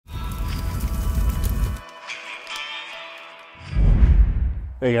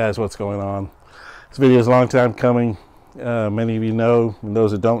Hey guys, what's going on? This video is a long time coming. Many of you know, and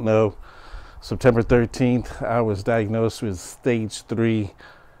those that don't know, September 13th, I was diagnosed with stage 3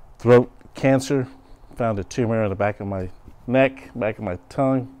 throat cancer. Found a tumor on the back of my neck, back of my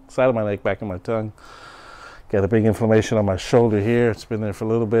tongue, side of my neck, back of my tongue. Got a big inflammation on my shoulder here. It's been there for a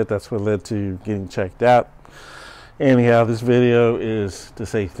little bit. That's what led to getting checked out. Anyhow, this video is to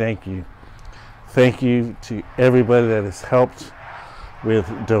say thank you. Thank you to everybody that has helped with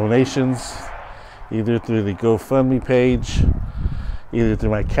donations, either through the Gofundme page, either through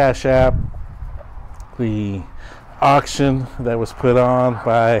my Cash App, the auction that was put on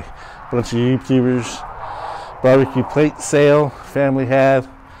by a bunch of YouTubers, barbecue plate sale family had,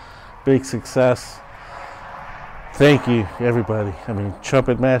 big success. Thank you, everybody. I mean,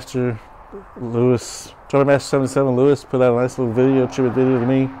 Trumpet Master 77 Lewis put out a nice little video, tribute video to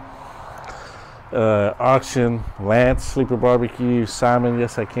me. Auction, Lance, Sleeper BBQ, Simon,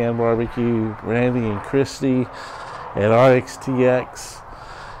 Yes I Can Barbecue, Randy and Christy at RXTX,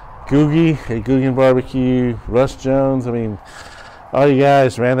 Googie at Googie Barbecue, Russ Jones. I mean, all you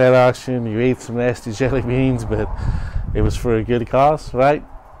guys ran that auction. You ate some nasty jelly beans, but it was for a good cause, right?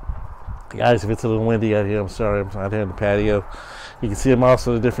 Guys, if it's a little windy out here, I'm sorry. I'm out here in the patio. You can see I'm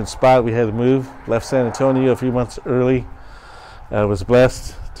also at a different spot. We had to move. Left San Antonio a few months early. I was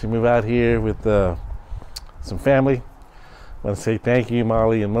blessed to move out here with some family. I want to say thank you,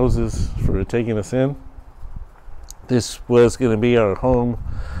 Molly and Moses, for taking us in. This was going to be our home.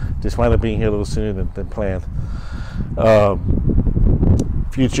 Just wound up being here a little sooner than planned.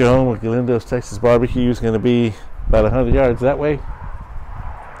 Future home with Galindo's Texas Barbecue is going to be about 100 yards that way.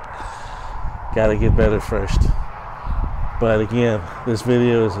 Got to get better first. But again, this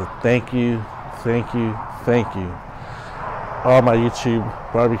video is a thank you, thank you, thank you. All my YouTube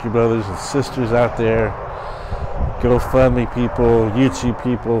barbecue brothers and sisters out there, GoFundMe people, YouTube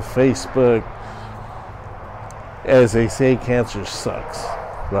people, Facebook. As they say, cancer sucks,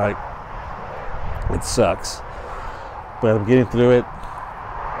 right? It sucks. But I'm getting through it.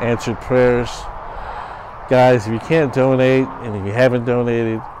 Answered prayers. Guys, if you can't donate, and if you haven't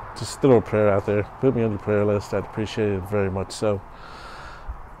donated, just throw a prayer out there. Put me on your prayer list. I'd appreciate it very much so.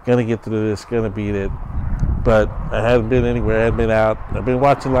 Gonna get through this, gonna beat it. But I haven't been anywhere, I haven't been out. I've been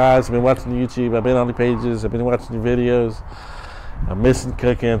watching lives, I've been watching YouTube, I've been on the pages, I've been watching your videos. I'm missing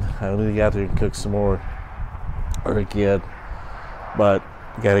cooking. I need to get out there and cook some more. Or again. But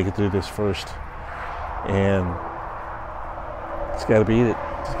gotta get through this first. And just gotta beat it.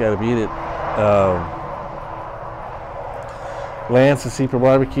 Just gotta beat it. Lance and Sleeper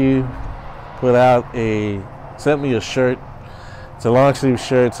Barbecue sent me a shirt. It's a long sleeve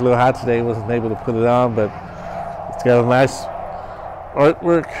shirt. It's a little hot today. Wasn't able to put it on, but it's got a nice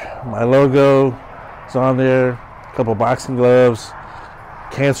artwork. My logo is on there. A couple boxing gloves.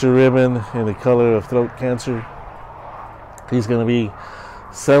 Cancer ribbon in the color of throat cancer. He's going to be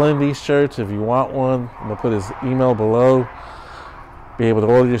selling these shirts. If you want one, I'm going to put his email below. Be able to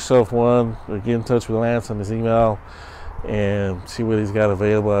order yourself one or get in touch with Lance on his email and see what he's got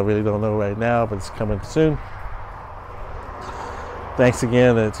available. I really don't know right now, but it's coming soon. Thanks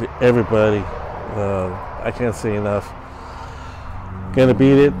again to everybody. I can't say enough. Gonna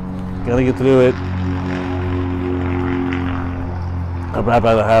beat it. Gonna get through it. I'm right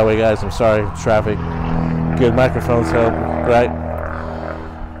by the highway, guys. I'm sorry. Traffic. Good microphones help, right?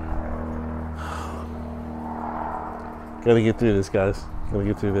 Gonna get through this, guys. Gonna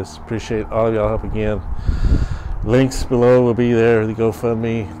get through this. Appreciate all of y'all help again. Links below will be there. The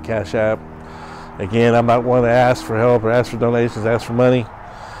GoFundMe, Cash App. Again, I'm not one to ask for help or ask for donations, ask for money.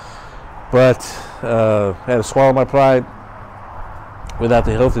 But I had to swallow my pride. Without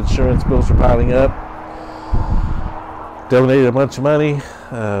the health insurance, bills are piling up. Donated a bunch of money.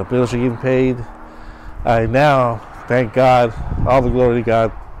 Bills are getting paid. I now, thank God, all the glory to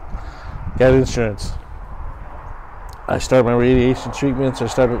God, got insurance. I start my radiation treatments. I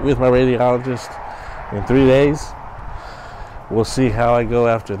started with my radiologist in 3 days. We'll see how I go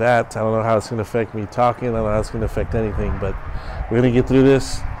after that. I don't know how it's going to affect me talking. I don't know how it's going to affect anything, but we're going to get through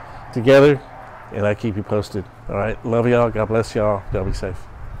this together, and I keep you posted. All right. Love y'all. God bless y'all. Y'all be safe.